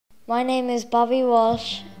My name is Bobby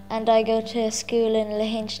Walsh and I go to school in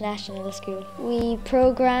Lahinch National School. We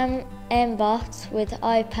program MBOTs with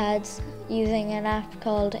iPads using an app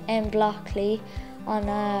called Mblockly on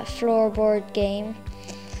a floorboard game,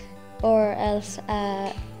 or else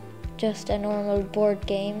just a normal board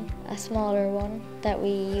game, a smaller one that we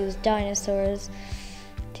use dinosaurs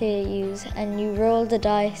to use. And you roll the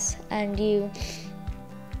dice and you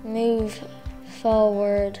move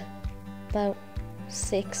forward about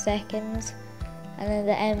 6 seconds, and then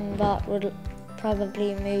the MBOT would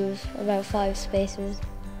probably move about 5 spaces.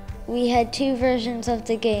 We had 2 versions of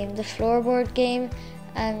the game, the floorboard game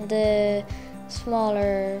and the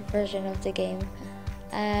smaller version of the game.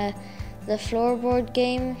 The floorboard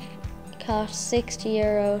game cost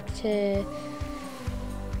 €60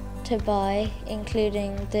 to buy,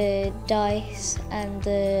 including the dice and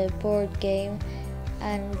the board game,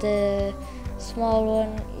 and the small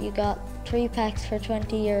one you got 3 packs for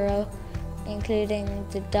 €20, including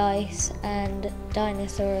the dice and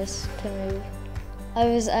dinosaurs to move. I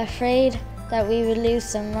was afraid that we would lose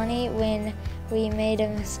some money when we made a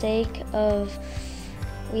mistake of,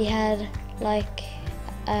 we had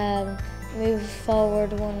move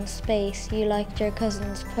forward 1 space, you liked your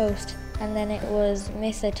cousin's post, and then it was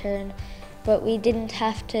miss a turn, but we didn't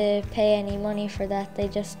have to pay any money for that. They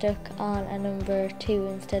just stuck on a number 2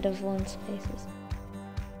 instead of 1 spaces.